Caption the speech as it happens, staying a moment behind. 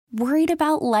Worried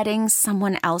about letting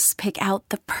someone else pick out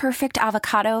the perfect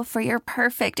avocado for your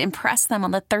perfect impress them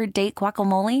on the third date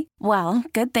guacamole? Well,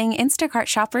 good thing Instacart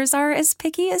shoppers are as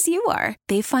picky as you are.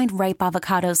 They find ripe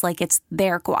avocados like it's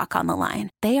their guac on the line.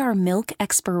 They are milk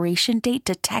expiration date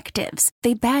detectives.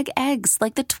 They bag eggs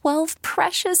like the 12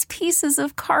 precious pieces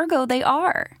of cargo they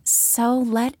are. So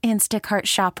let Instacart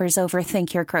shoppers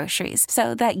overthink your groceries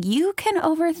so that you can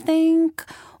overthink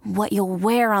what you'll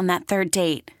wear on that third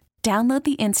date. Download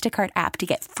the Instacart app to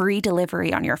get free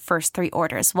delivery on your first 3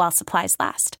 orders while supplies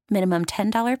last. Minimum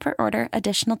 $10 per order.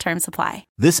 Additional terms apply.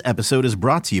 This episode is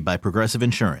brought to you by Progressive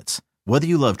Insurance. Whether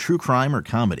you love true crime or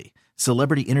comedy,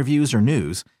 celebrity interviews or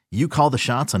news, you call the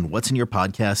shots on what's in your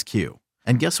podcast queue.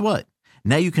 And guess what?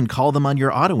 Now you can call them on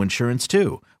your auto insurance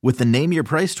too with the Name Your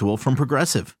Price tool from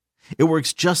Progressive. It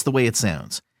works just the way it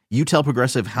sounds. You tell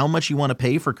Progressive how much you want to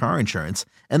pay for car insurance,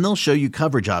 and they'll show you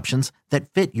coverage options that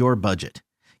fit your budget.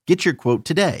 Get your quote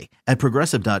today at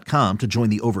Progressive.com to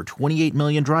join the over 28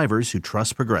 million drivers who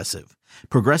trust Progressive.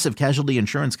 Progressive Casualty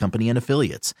Insurance Company and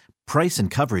Affiliates. Price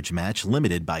and coverage match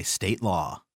limited by state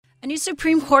law. A new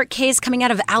Supreme Court case coming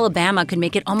out of Alabama could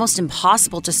make it almost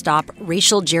impossible to stop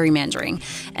racial gerrymandering.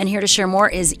 And here to share more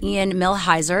is Ian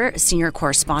Millhiser, senior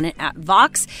correspondent at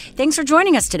Vox. Thanks for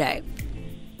joining us today.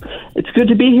 It's good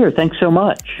to be here. Thanks so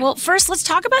much. Well, first, let's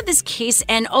talk about this case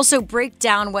and also break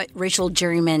down what racial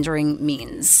gerrymandering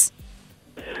means.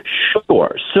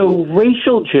 Sure. So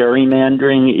racial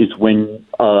gerrymandering is when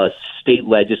a state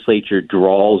legislature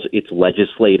draws its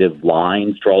legislative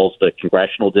lines, draws the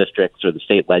congressional districts or the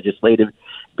state legislative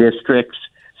districts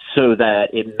so that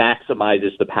it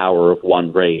maximizes the power of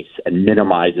one race and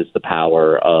minimizes the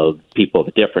power of people of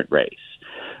a different race.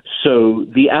 So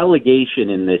the allegation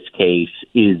in this case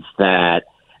is that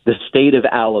the state of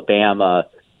Alabama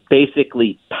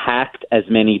basically packed as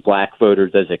many black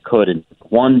voters as it could in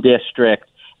one district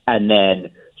and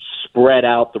then spread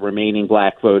out the remaining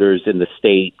black voters in the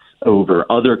state over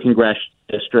other congressional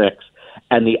districts.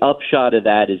 And the upshot of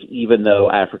that is even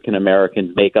though African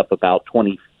Americans make up about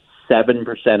 27%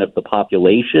 of the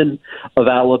population of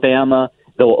Alabama,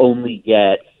 they'll only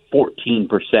get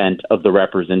 14% of the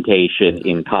representation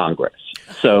in Congress.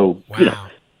 So,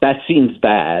 that seems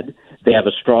bad. They have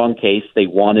a strong case. They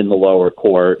won in the lower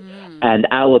court. And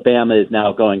Alabama is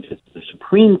now going to the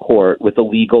Supreme Court with a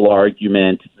legal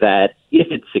argument that, if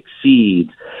it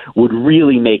succeeds, would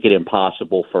really make it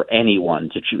impossible for anyone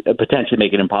to potentially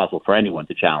make it impossible for anyone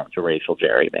to challenge a racial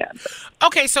gerrymander.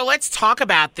 Okay, so let's talk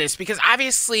about this because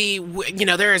obviously,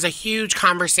 there is a huge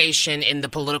conversation in the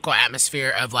political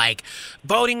atmosphere of like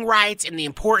voting rights and the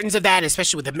importance of that,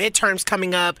 especially with the midterms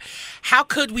coming up. How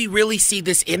could we really see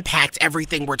this impact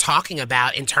everything we're talking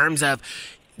about in terms of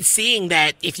seeing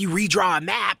that if you redraw a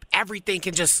map, everything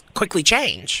can just quickly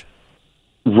change?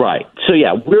 Right. So,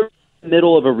 we're in the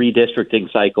middle of a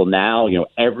redistricting cycle now.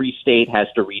 Every state has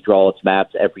to redraw its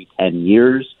maps every 10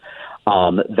 years.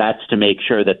 That's to make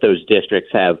sure that those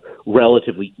districts have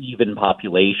relatively even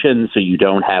populations, so you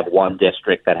don't have one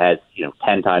district that has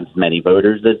 10 times as many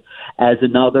voters as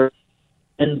another.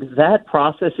 And that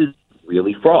process is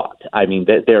really fraught. I mean,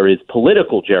 there is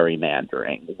political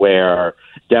gerrymandering where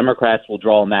Democrats will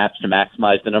draw maps to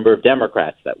maximize the number of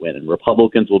Democrats that win, and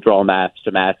Republicans will draw maps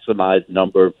to maximize the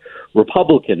number of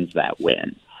Republicans that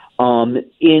win.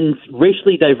 In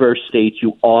racially diverse states,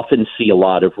 you often see a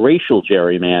lot of racial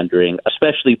gerrymandering,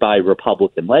 especially by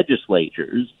Republican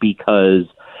legislatures, because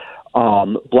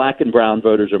black and brown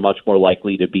voters are much more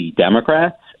likely to be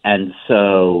Democrats. And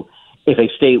so if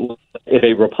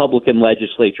a Republican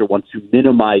legislature wants to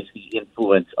minimize the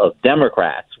influence of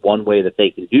Democrats, one way that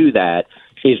they can do that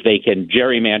is they can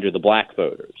gerrymander the black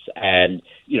voters. And,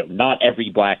 not every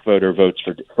black voter votes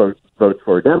for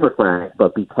a Democrat,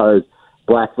 but because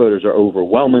black voters are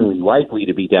overwhelmingly likely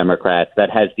to be Democrats,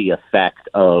 that has the effect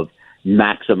of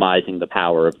maximizing the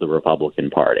power of the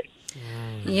Republican Party.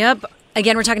 Yep.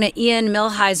 Again, we're talking to Ian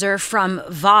Millhiser from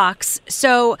Vox.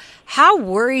 So how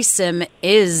worrisome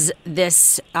is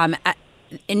this,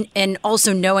 and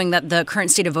also knowing that the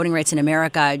current state of voting rights in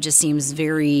America just seems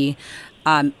very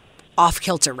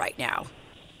off-kilter right now?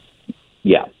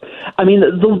 Yeah. I mean,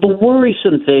 the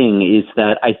worrisome thing is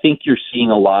that I think you're seeing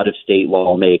a lot of state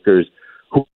lawmakers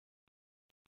who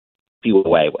do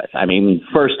away with. I mean,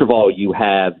 first of all, you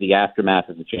have the aftermath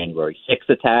of the January 6th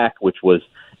attack, which was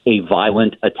a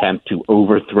violent attempt to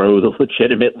overthrow the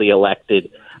legitimately elected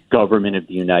government of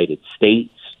the United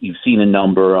States. You've seen a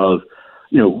number of,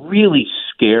 really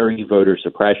scary voter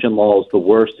suppression laws. The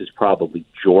worst is probably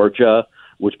Georgia,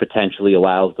 which potentially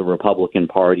allows the Republican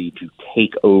Party to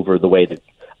take over the way that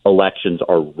elections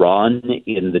are run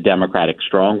in the Democratic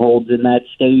strongholds in that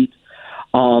state.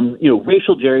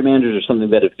 Racial gerrymanders are something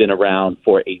that have been around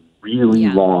for a really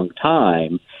long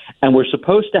time, and we're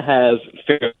supposed to have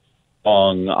fairly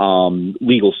long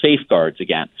legal safeguards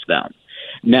against them.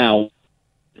 Now,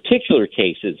 the particular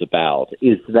case is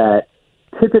that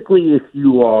typically if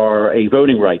you are a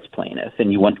voting rights plaintiff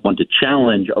and you want to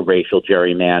challenge a racial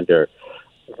gerrymander,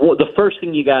 the first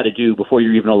thing you got to do before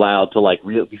you're even allowed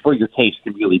to before your case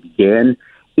can really begin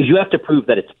is you have to prove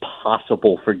that it's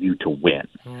possible for you to win.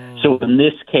 So in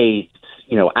this case,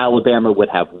 Alabama would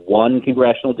have one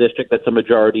congressional district that's a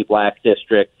majority black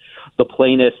district. The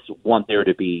plaintiffs want there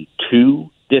to be two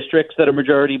districts that are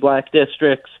majority black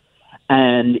districts.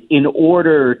 And in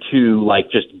order to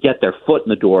just get their foot in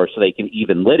the door so they can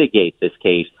even litigate this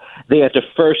case, they have to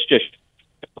first just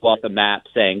pull up a map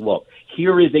saying, look,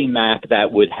 here is a map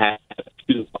that would have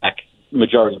two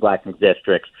majority black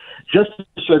districts, just to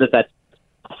show that that's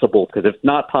possible, because if it's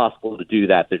not possible to do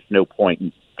that, there's no point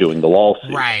in doing the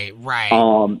lawsuit. Right.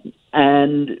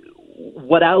 And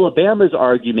what Alabama's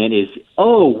argument is,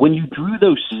 when you drew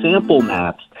those sample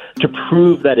maps to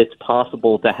prove that it's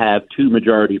possible to have two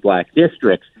majority black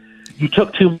districts, you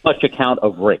took too much account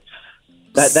of race.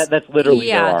 That's literally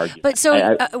their argument. But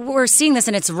so we're seeing this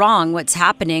and it's wrong what's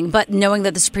happening, but knowing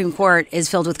that the Supreme Court is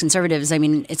filled with conservatives, I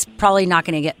mean, it's probably not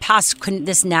going to get passed. Couldn't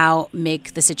this now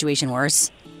make the situation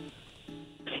worse?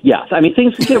 Yes. I mean,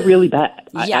 things get really bad.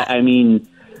 I mean,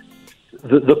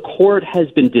 the court has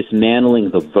been dismantling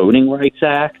the Voting Rights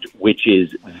Act, which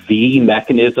is the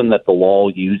mechanism that the law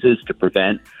uses to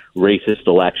prevent racist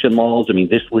election laws. I mean,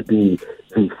 this would be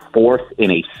the fourth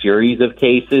in a series of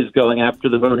cases going after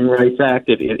the Voting Rights Act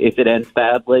if it ends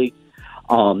badly.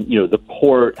 The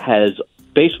court has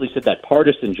basically said that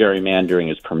partisan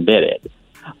gerrymandering is permitted.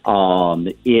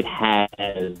 It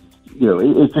has,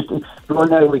 it's just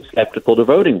extraordinarily skeptical to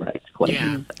voting rights claims.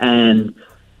 Yeah. And,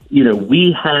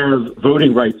 we have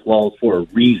voting rights laws for a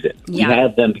reason. Yeah. We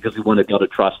have them because we want to be able to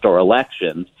trust our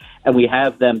elections. And we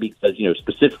have them because,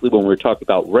 specifically when we're talking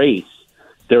about race,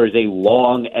 there is a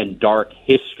long and dark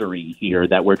history here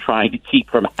that we're trying to keep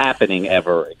from happening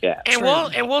ever again. And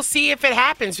we'll see if it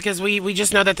happens, because we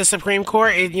just know that the Supreme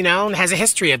Court, has a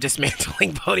history of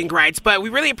dismantling voting rights. But we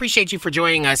really appreciate you for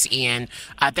joining us, Ian.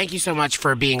 Thank you so much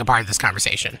for being a part of this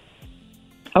conversation.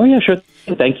 Oh, yeah, sure.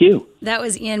 Thank you. That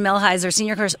was Ian Millhiser,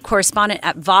 senior correspondent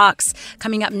at Vox.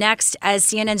 Coming up next, as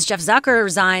CNN's Jeff Zucker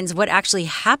resigns, what actually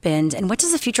happened and what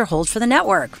does the future hold for the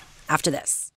network? After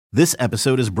this. This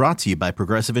episode is brought to you by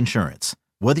Progressive Insurance.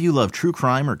 Whether you love true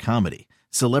crime or comedy,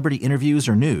 celebrity interviews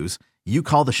or news, you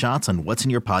call the shots on what's in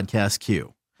your podcast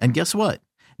queue. And guess what?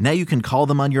 Now you can call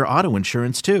them on your auto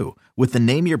insurance too with the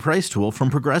Name Your Price tool from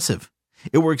Progressive.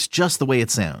 It works just the way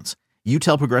it sounds. You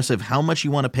tell Progressive how much you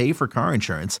want to pay for car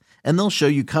insurance, and they'll show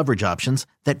you coverage options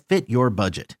that fit your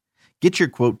budget. Get your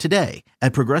quote today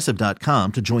at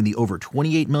Progressive.com to join the over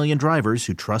 28 million drivers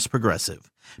who trust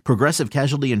Progressive. Progressive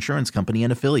Casualty Insurance Company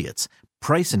and Affiliates.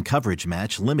 Price and coverage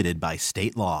match limited by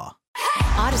state law.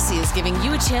 Odyssey is giving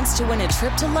you a chance to win a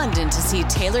trip to London to see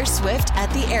Taylor Swift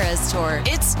at the Eras Tour.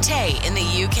 It's Tay in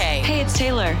the UK. Hey, it's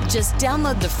Taylor. Just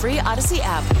download the free Odyssey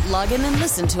app, log in and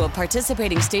listen to a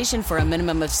participating station for a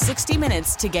minimum of 60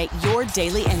 minutes to get your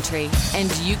daily entry.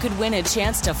 And you could win a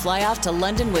chance to fly off to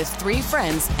London with 3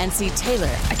 friends and see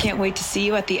Taylor. I can't wait to see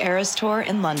you at the Eras Tour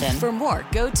in London. For more,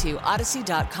 go to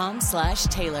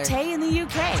odyssey.com/Taylor. Tay in the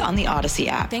UK. It's on the Odyssey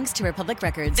app. Thanks to Republic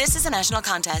Records. This is a national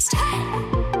contest.